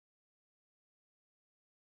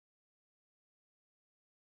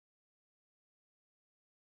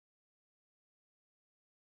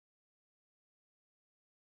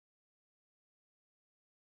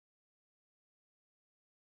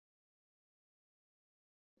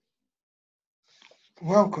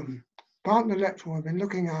Welcome. Barton Electrical have been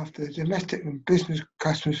looking after the domestic and business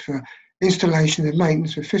customers for installation and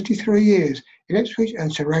maintenance for 53 years in Ipswich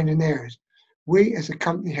and surrounding areas. We as a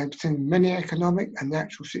company have seen many economic and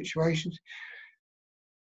natural situations,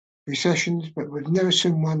 recessions, but we've never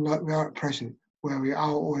seen one like we are at present, where we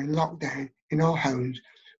are all in lockdown in our homes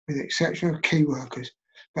with the exception of key workers,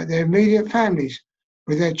 but their immediate families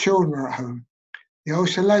with their children are at home. The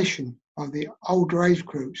isolation of the older age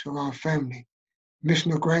groups of our family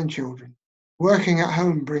missing the grandchildren. Working at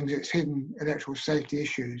home brings its hidden electrical safety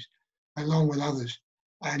issues along with others.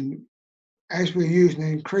 And as we're using an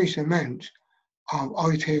increased amount of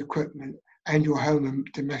IT equipment and your home and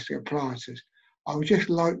domestic appliances, I would just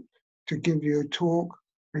like to give you a talk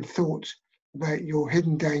and thoughts about your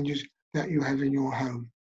hidden dangers that you have in your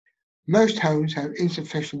home. Most homes have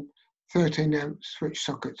insufficient 13 amp switch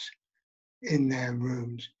sockets in their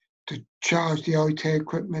rooms to charge the IT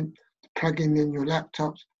equipment, plugging in your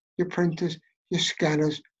laptops, your printers, your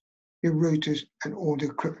scanners, your routers, and all the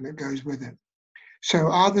equipment that goes with it.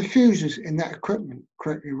 So are the fuses in that equipment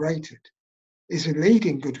correctly rated? Is the lead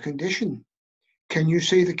in good condition? Can you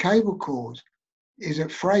see the cable cord? Is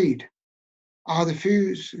it frayed? Are the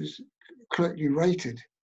fuses correctly rated?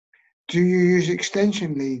 Do you use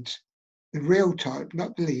extension leads, the reel type,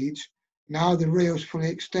 not the leads? And are the reels fully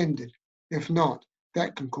extended? If not,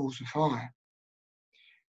 that can cause a fire.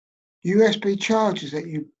 USB chargers that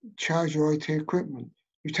you charge your IT equipment.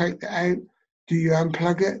 You take that out, do you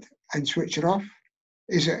unplug it and switch it off?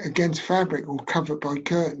 Is it against fabric or covered by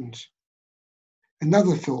curtains?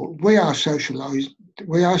 Another thought, we are social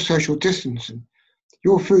distancing.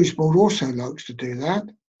 Your fuse board also likes to do that.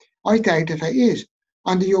 I doubt if it is.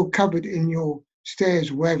 Under your cupboard in your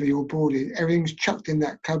stairs, wherever your board is, everything's chucked in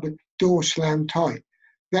that cupboard, door slammed tight.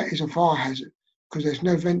 That is a fire hazard because there's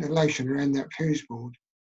no ventilation around that fuse board.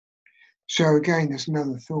 So again, there's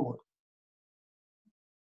another thought.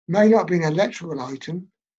 May not be an electrical item,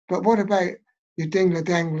 but what about your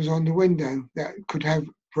dingler-danglers on the window that could have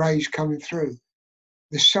rays coming through?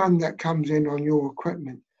 The sun that comes in on your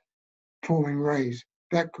equipment, forming rays,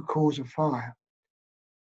 that could cause a fire.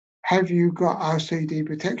 Have you got RCD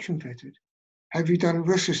protection fitted? Have you done a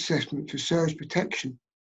risk assessment for surge protection?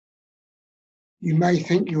 You may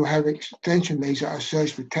think you'll have extension leads that are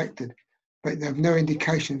surge protected, but they have no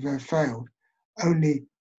indication they've failed. Only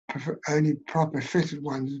proper fitted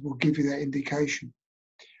ones will give you that indication.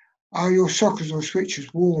 Are your sockets or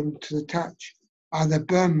switches warm to the touch? Are there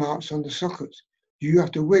burn marks on the sockets? Do you have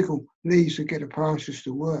to wiggle leads to get appliances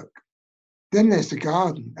to work? Then there's the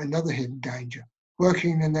garden, another hidden danger.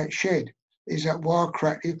 Working in that shed, is that wire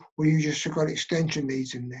crackly or you just got extension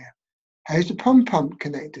leads in there? How's the pump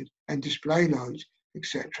connected and display lights,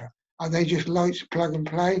 etc.? Are they just lights plug and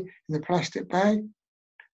play in the plastic bag?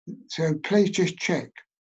 So please just check.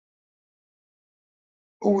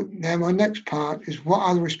 Now my next part is what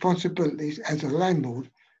are the responsibilities as a landlord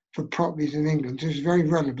for properties in England? This is very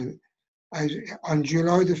relevant as on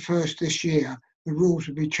July the 1st this year, the rules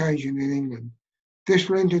will be changing in England. This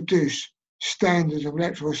will introduce standards of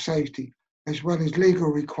electrical safety as well as legal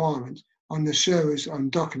requirements on the service on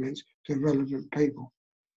documents to relevant people.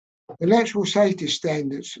 Electrical safety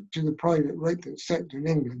standards to the private sector in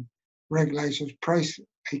England regulations place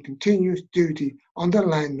a continuous duty on the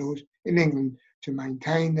landlords in England to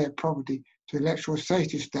maintain their property to electrical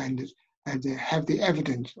safety standards and to have the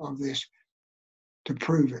evidence of this to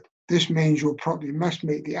prove it. This means your property must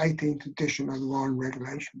meet the 18th edition of the Warren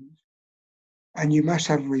regulations. And you must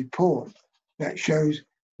have a report that shows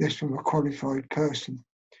this from a qualified person.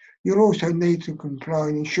 You'll also need to comply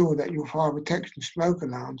and ensure that your fire protection smoke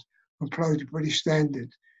alarms comply with British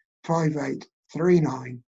Standards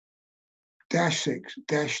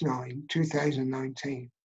 5839-6-9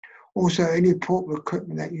 2019. Also, any portable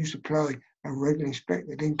equipment that you supply are regularly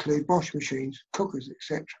inspected, include washing machines, cookers,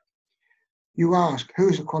 etc. You ask, who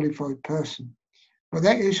is a qualified person? Well,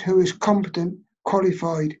 that is who is competent,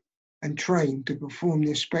 qualified, and trained to perform the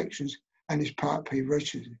inspections and is Part P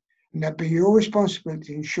registered. And that be your responsibility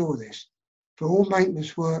to ensure this for all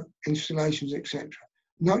maintenance work, installations, etc.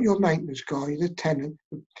 Not your maintenance guy, the tenant,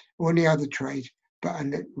 or any other trade, but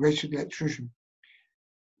a registered electrician.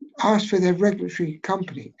 Ask for their regulatory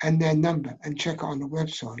company and their number and check it on the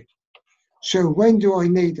website. So when do I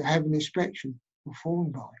need to have an inspection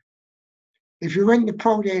performed by? If you rent the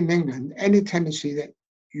property in England, any tenancy that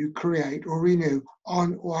you create or renew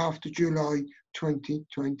on or after July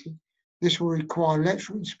 2020, this will require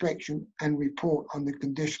electrical inspection and report on the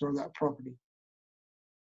condition of that property.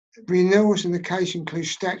 Renewals in the case include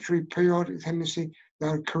statutory periodic tenancy that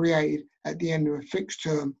are created at the end of a fixed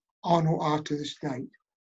term on or after this date.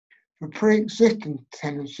 For pre-existing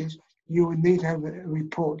tenancies, you will need to have a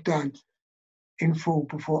report done in full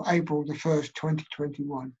before April the 1st,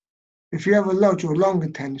 2021. If you have a lodge or longer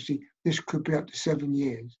tenancy, this could be up to 7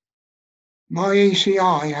 years. My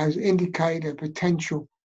ECI has indicated a potential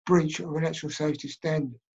breach of electrical safety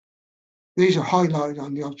standards. These are highlighted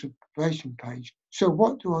on the observation page. So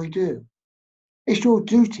what do I do? It's your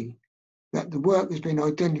duty that the work has been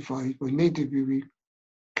identified will need to be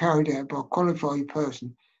carried out by a qualified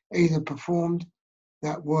person, either performed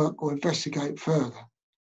that work or investigate further,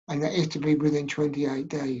 and that is to be within 28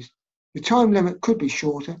 days. The time limit could be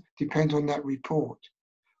shorter, depends on that report.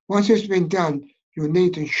 Once it's been done, you'll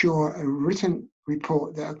need to ensure a written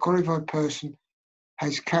report that a qualified person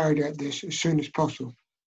has carried out this as soon as possible.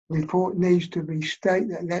 The report needs to state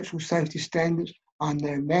that electrical safety standards are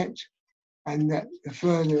now met and that the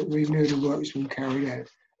further remedial work has been carried out.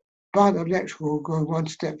 Barton Electrical will go one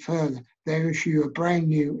step further. They issue a brand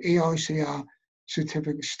new EICR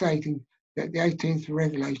certificate stating that the 18th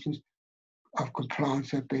regulations of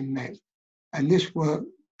compliance have been met. And this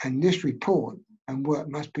report and work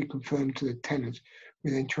must be confirmed to the tenants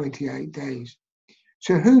within 28 days.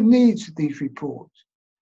 So who needs these reports?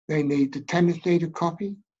 The tenants need a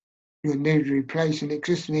copy. You'll need to replace an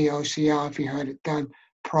existing EICR if you had it done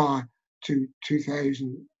prior to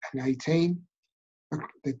 2018.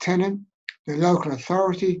 The tenant, the local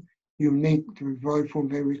authority, you need to provide form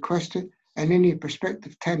they requested, and any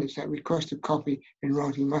prospective tenants that request a copy in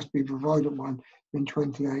writing must be provided one in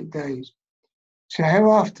 28 days. So how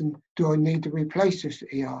often do I need to replace this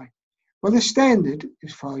EI? Well, the standard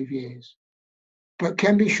is 5 years, but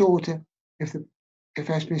can be shorter if it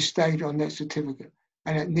has been stated on that certificate,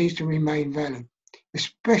 and it needs to remain valid.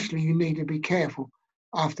 Especially you need to be careful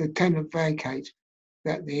after the tenant vacates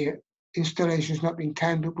that the installation has not been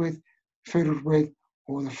tampered with, fiddled with,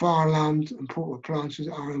 or the fire alarms and portable appliances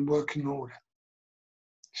are in working order.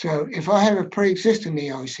 So if I have a pre-existing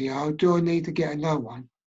EICR, do I need to get another one?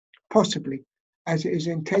 Possibly, as it is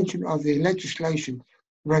the intention of the legislation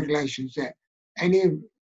regulations that any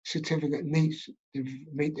certificate needs to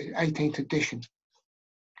meet the 18th edition.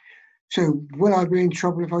 So will I be in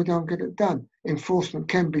trouble if I don't get it done? Enforcement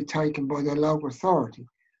can be taken by the local authority,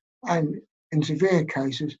 and in severe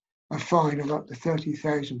cases, a fine of up to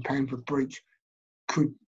 £30,000 for breach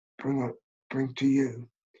could bring to you.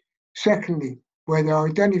 Secondly, where there are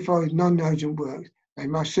identified non-urgent works, they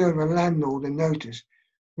must serve a landlord a notice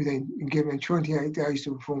within and give them 28 days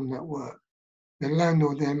to perform that work. The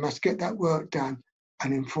landlord then must get that work done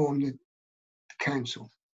and inform the council.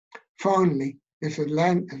 Finally, if the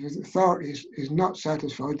authority is not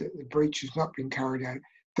satisfied that the breach has not been carried out,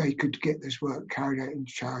 they could get this work carried out and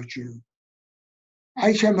charge you.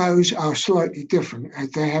 HMOs are slightly different as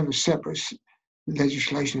they have a separate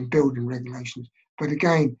legislation and building regulations. But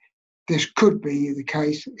again, this could be the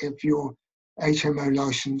case if your HMO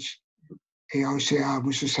license EICR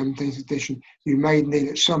was the 17th edition. You may need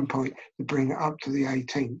at some point to bring it up to the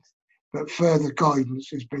 18th, but further guidance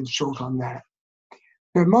has been sought on that.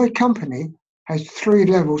 Now, my company has 3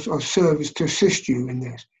 levels of service to assist you in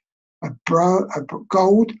this: a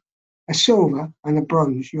gold, a silver, and a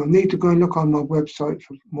bronze. You'll need to go and look on my website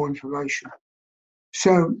for more information.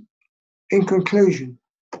 So, in conclusion,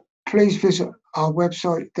 please visit our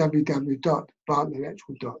website,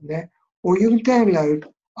 www.bartonelectrical.net, or you can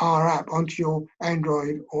download our app onto your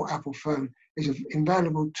Android or Apple phone. It's an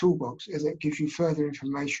invaluable toolbox as it gives you further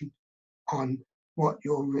information on what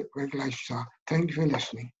your regulations are. Thank you for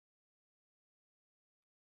listening.